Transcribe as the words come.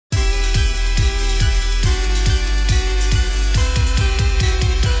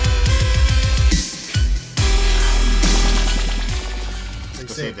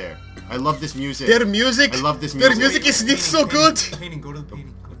love this music. Their music. I love this music. Their music is so good. Painting. Go to the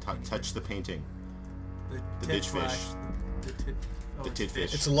painting. Touch the painting. The bitch fish. The tit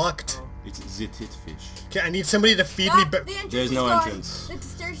fish. It's locked. Oh. It's the tit fish. Okay, I need somebody to feed me. There's no entrance. The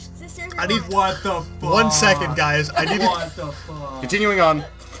stairs I need What the fuck? 1 second, guys. I need. What the fuck? Continuing on. Are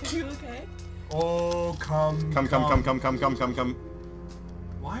you okay? Oh, come. Come.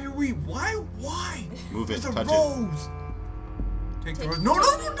 Why are we? Why? Move it. There's a Touch rose. Take the rose. No,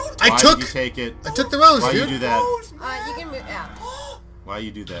 don't. Why did you take it? I took the rose, Why dude. you do that? You can move. Yeah. Why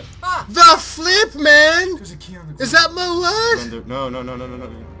you do that? Ah. The flip, man. There's a key on the Is that my word? No,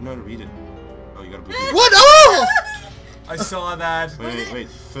 read it. Oh, you gotta put it. What? Oh! I saw that. Wait.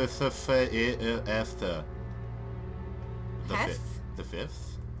 After. The Hef? fifth. The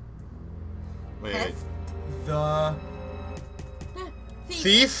fifth? Wait. Hef? The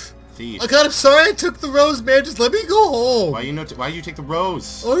Thief? Thief. Oh God, I'm sorry I took the rose, man. Just let me go home. Why you take the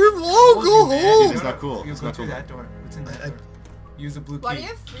rose? I won't go Dude, home. it's not cool. You It's go not through cool. that door. What's in that door? Use the blue key. Why do you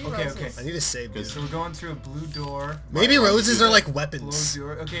have 3 roses? Okay. I need to save Good. this. So we're going through a blue door. Maybe Why would you roses do are that? like Blue weapons.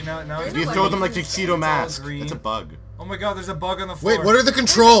 door. Okay, now. There's You no throw light. them like tuxedo mask. green. That's a bug. Oh my God, there's a bug on the floor. Wait, what are the There's a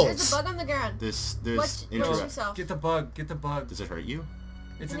controls? bug on the ground. There's Watch interact. yourself. Get the bug. Does it hurt you?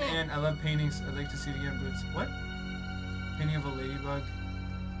 It's an Yeah. ant. I love paintings. I'd like to see it again, boots. What? Painting of a ladybug.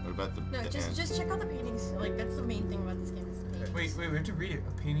 What about the No, ant? just check out the paintings. Like that's the main thing about this game is the paintings. Wait, we have to read it.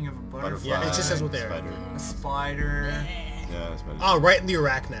 A painting of a butterfly. Yeah, it just says what they are. Spider. A spider. Yeah, that's better. Oh, right in the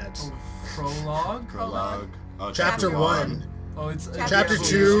arachnads. Oh, prologue. Prologue. Oh, Chapter 1. Oh, it's a Chapter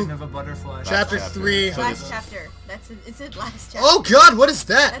evolution 2. of a butterfly. Chapter chapter. 3. So Last this- chapter. It's the last chapter. Oh God, what is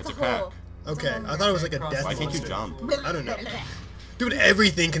that? That's It's a a pack. hole. Okay, I thought it was like a death Why can't you monster. jump? I don't know. Dude,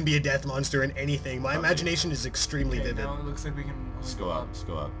 everything can be a death monster in anything. My imagination is extremely Okay, vivid. now it looks like we can. Just go up. Just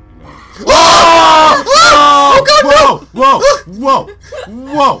go up. You know. Oh! Oh God, no! Whoa!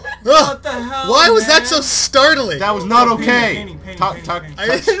 Ugh. What the hell? Why was that man? so startling? That was not Painting, okay. painting, painting, Touch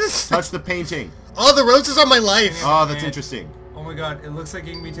painting. touch the painting. All the roses are my life. Oh, that's interesting. Oh my God! It looks like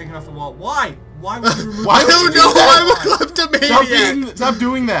it can be taken off the wall. Why? Why would you remove? Why I would don't you do know. that? I'm a kleptomaniac. Stop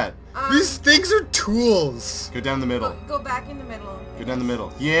doing that. These things are tools. Go down the middle. Go back in the middle. Go down the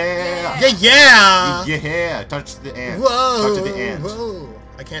middle. Yeah. Yeah. Yeah. Touch the ant. Whoa. Talk to the ant. Whoa.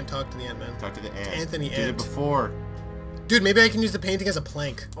 I can't talk to the ant, man. Talk to the ant. Anthony You did it Ant. before. Dude, maybe I can use the painting as a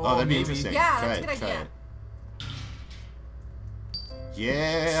plank. Oh, that'd be maybe. interesting. Yeah, try that's it. a good Try idea. it.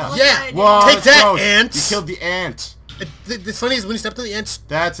 Yeah. Yeah. Whoa, Take that's that, gross. ant. You killed the ant. The funny is when you step to the ants.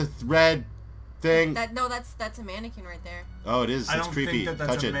 That's a thread thing. That's a mannequin right there. Oh, it is. I It's don't creepy. think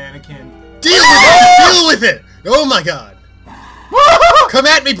that's Touch a it. mannequin. Deal with it. Deal with it. Oh my God. Come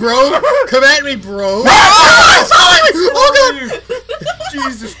at me, bro. Come at me, bro. Oh God.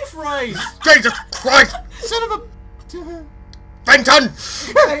 Jesus Christ! Jesus Christ. Son of a. Fenton.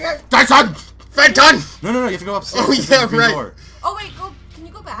 Dyson! Fenton. No, you have to go upstairs. Oh, There's yeah, a green right. door. Oh wait, can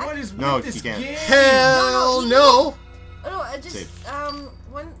you go back? What is No, with this you can't. game? Hell no. Oh no, I just Safe.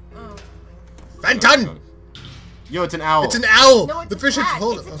 one. Oh. Fenton. Yo, it's an owl. It's an owl. No, it's The a fish cat. is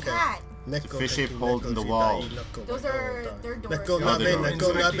hold. It's a Okay. cat. It's a fish-shaped hole in the wall. Those are their doors. Neko No, nabe, they're neko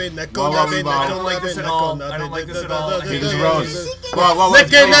doors. nabe, neko Whoa, nabe, whoa, I neko don't like nabe, this at neko all. nabe, I don't like this at da, all. da, I da, hate da, this da, rose. da, da. Whoa,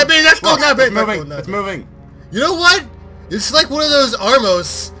 Neko nabe, neko nabe, It's neko moving. nabe. It's moving. You know what? It's like one of those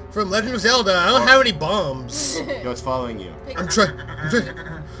Armos from Legend of Zelda. I don't have any bombs. Yo, it's following you. Pick I'm it up. trying.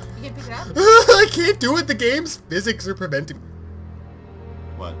 You can pick it up. I can't do it. The game's physics are preventing me.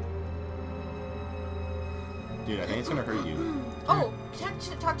 What? Dude, I think it's gonna hurt you. Oh,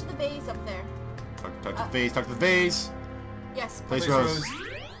 talk to the vase up there. Talk to the vase. Talk to the vase. Yes. Place Place rose.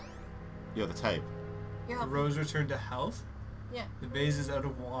 Yo, the type. Your The help. rose returned to health. Yeah. The vase is out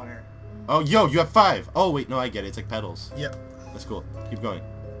of water. Oh, yo, you have 5. Oh, wait, no, I get it. It's like petals. Yep. That's cool. Keep going.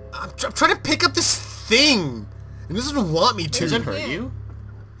 I'm trying to pick up this thing. It doesn't want me Does it to. hurt Yeah. you?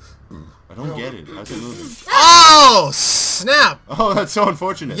 I don't get it. How's it moving? Oh, snap. Oh, that's so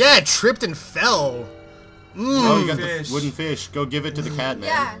unfortunate. Yeah, it tripped and fell. Oh, you got Fish. the wooden fish. Go give it to the cat, man.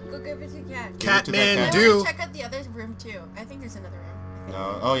 Yeah. Go give it to the cat. Give it to that Catman cat. I do. want to check out the other room too. I think there's another room.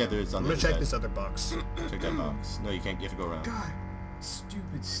 No. Oh, yeah, there's on I'm the gonna other check side. this other box. Check that box. No, you can't. You have to go around. God,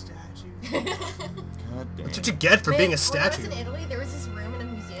 stupid statue. God damn. That's what you get for being a When I statue. was in Italy, there was this room in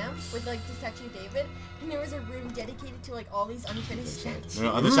a museum with like the statue of David, and there was a room dedicated to like all these unfinished statues.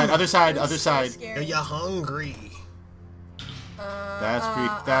 No, other side, other side, It was other so side. scary. Are you hungry, That's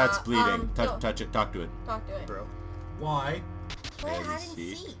That's bleeding. no, Touch it. Talk to it. Talk to it. bro? Why? Play Hide and hide and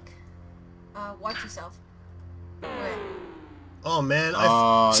seek. seek. Watch yourself. Wait. Oh man,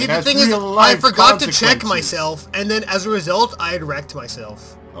 see it the has thing is, real I life forgot to check consequences. myself, and then as a result, I had wrecked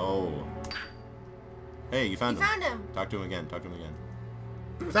myself. Oh. Hey, you found You him. found him. Talk to him again. Talk to him again.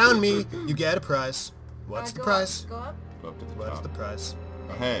 Found me. You get a prize. What's the Go prize? Up, go up. Go up to the What's top. the prize?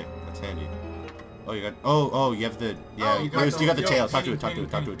 Oh, hey, that's handy. Oh, you got. Oh, you have the. Yeah, Oh, you got got the the- tail. yo, Talk to penny, it. Talk to penny, it.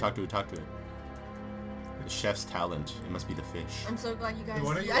 Talk to penny. it. Talk to it. Talk to it. The chef's talent. It must be the fish. I'm so glad you guys.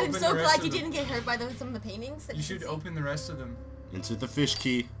 Why don't you I'm open so the rest glad of you them? didn't get hurt by some of the paintings. That You can should see. open the rest of them. Insert the fish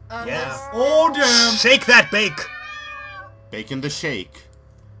key. Yeah. Oh damn! Shake that bake. Bacon the shake.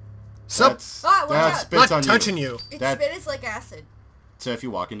 Sup? Ah, watch That out. spits Not on touching you. you. Its that- spit is like acid. So if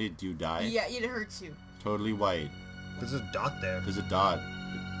you walk into it, do you die? Yeah, it hurts you. Totally white. There's a dot there. There's a dot.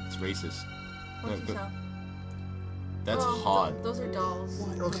 It's racist. Watch No, yourself. That's Oh, hot. Those are dolls.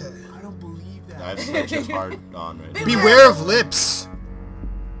 Okay. I don't believe that. I have such a hard on right now. Beware of lips.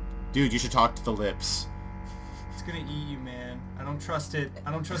 Dude, you should talk to the lips. It's gonna eat you, man. I don't trust it.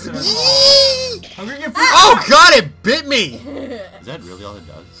 I don't trust it at all. I'm gonna get food. Oh god, it bit me. Is that really all it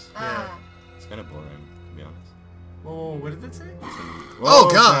does? Ah. It's kind of boring, to be honest. Whoa, what did that say? Oh, Whoa,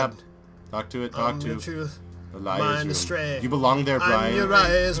 God. crap. Talk to it, talk to the truth. the liar's mind room. astray. You belong there, Brian. I'm your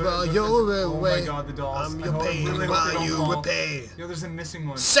eyes while you're Oh my away. god, the dolls. I'm I your hope- pain really hope they while don't you fall. repay. Yo, there's a missing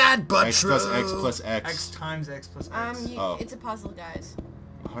one. Sad but X true. plus X plus X. X times X plus X. Oh. It's a puzzle, guys.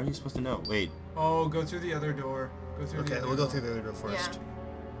 How are you supposed to know? Wait, Oh, go through the other door. Go through the Okay, other we'll go door. through the other door first.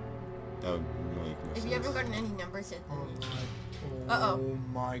 that would make more If sense. you haven't gotten any numbers yet, Oh, then my- Uh-oh. Oh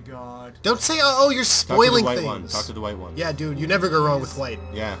my god. Don't say oh, you're Talk to the spoiling white things. one. Talk to the white one. Yeah, dude, you never go wrong with white.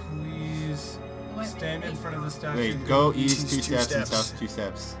 Yeah. Please What? stand in front of the statue. Wait, go east East 2 2 steps and steps. south 2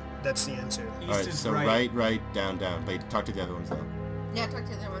 steps. That's the answer. East Alright, is so right, down. Wait, talk to the other ones now. yeah, talk to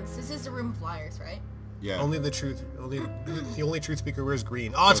the other ones. This is the room of liars, right? Yeah. Only the truth. The only truth speaker wears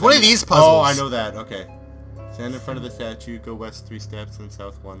green. Oh, it's Oh, one of that- these puzzles. Oh, I know that. Okay. Stand in front of the statue, go west 3 steps, and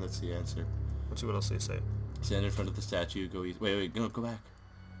south 1. That's the answer. Let's see what else they say. Stand in front of the statue, go east. Wait, go back.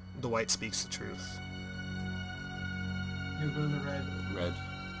 The white speaks the truth. You go to the red. Red.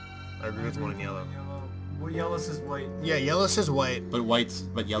 I agree with one in yellow. Well, yellow says white. Yeah, yellow says white.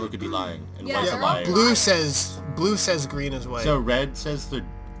 But yellow could be lying, and Yeah, white's a they're all liar. Blue says green is white. So red says the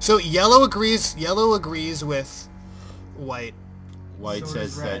So yellow agrees with white. white So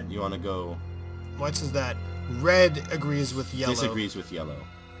says does red. that you want to go. White says that. Red agrees with yellow. Disagrees with yellow.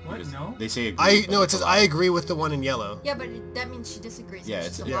 What? Because No? They say agree. I but no, it it's a says lie. I agree with the one in yellow. Yeah, but that means she disagrees. Yeah, and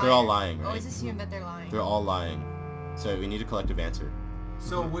it's, she's a they're liar. all lying, right? Always assume that they're lying. They're all lying. So we need a collective answer.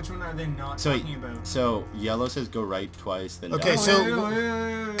 So which one are they not So talking about? so yellow says go right twice, then Okay, down. so-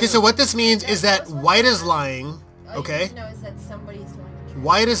 Okay, so what this means is that white is lying. All you Okay, need to know is that somebody's telling the truth.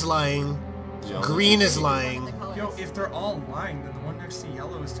 white is lying. Yellow. Green is It's one of lying. the colors. Yo, if they're all lying, then the one next to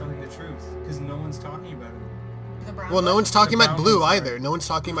yellow is telling the truth, because no one's talking about it. The brown Well, no one? one's talking The about brown blue one's either. No one's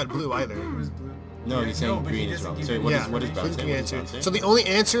talking about blue either. Who is blue? No, Yeah, he's saying but he green is doesn't wrong. give So you what Yeah. is brown Green say? What does answer. brown say? So the only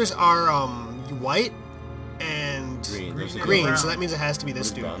answers are white and Green. Those are and green. brown. So that means it has to be What this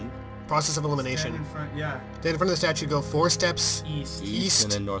is dude. brown? Process of Stand elimination. in front, yeah. Then in front of the statue, go 4 steps. East. East.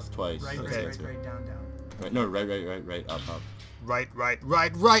 and then north twice. Right, That's Okay. the right, answer. right, down, down. Right, no, right, up.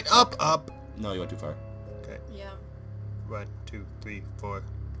 Right, up. No, you went too far. Okay. Yeah. 1, 2, 3, 4.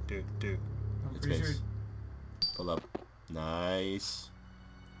 Do. I'm It's pretty sure space. Pull up. Nice.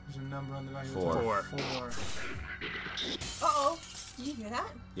 there's a number on the back of the 4. door. 4. 4. Uh-oh. Did you hear that?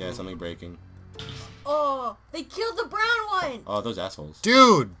 Yeah, something breaking. Oh, they killed the brown one! Oh, those assholes.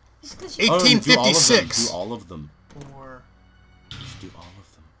 Dude, Just 'cause she... Oh, no, do all of them. 1856. Do all of them. 4. You should do all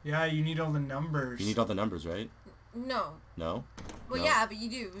of them. Yeah, you need all the numbers. You need all the numbers, right? No. No? Well, No. yeah, but you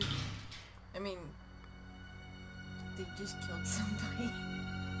do. I mean... They just killed somebody.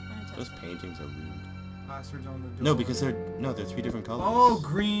 Those paintings are rude. Passwords on the door. No, because they're 3 different colors. Oh,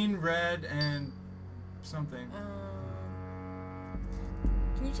 green, red, and something.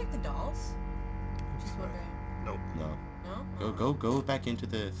 Can you check the dolls? Just wondering. Nope. No. No? Go back into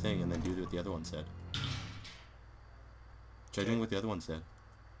the thing and then do what the other one said. Try doing what the other one said.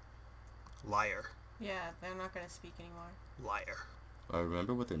 Liar. Yeah, they're not gonna speak anymore. Liar. I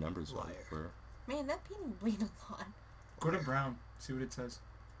remember what their numbers Liar. were. Man, that painting bleed a lot. Go to brown. See what it says.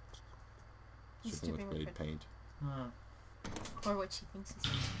 He's Stripping stripping with with grade paint. Or what she thinks is.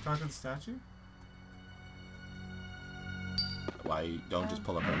 Talk to the statue? Why don't just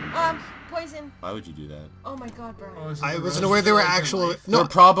pull up random things? Poison. Why would you do that? Oh my god, Brian. Oh, is it I the wasn't rose aware there were of actual... life? No, There are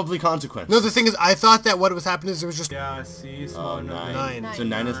probably consequences. no, the thing is, I thought that what was happening is there was just... Yeah, see? So Oh, no, 9. Nine. So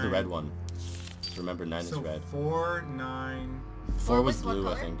 9 is the Nine. red one. So remember, 9 So is red. 4, 9. 4 was was what blue,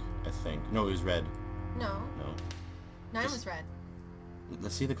 I color? think. No, it was red. No. No. 9 Just- was red.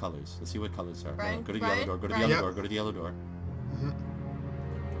 Let's see the colors. Let's see what colors are. Brian, No, go to the Brian, yellow door. Go to the Brian. yellow Yep. door. Go to the yellow door. Mhm.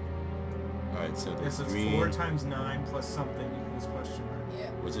 Alright, so Yeah, there's so it's green. 4 times 9 plus something equals question mark. Yeah.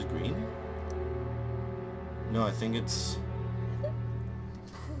 Was it green? No, I think it's...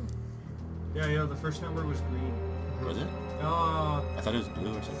 Yeah, the first number was green. Was it? Uh, I thought it was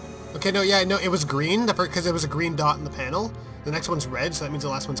blue or something. Okay, no, yeah, no, it was green, because it was a green dot in the panel. The next one's red, so that means the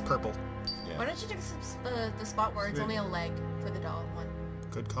last one's purple. Yeah. Why don't you take the spot where it's only a leg for the doll one?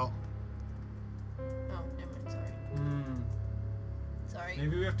 Good call. Oh, never mind, sorry. hmm. Sorry.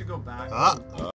 Maybe we have to go back. Ah!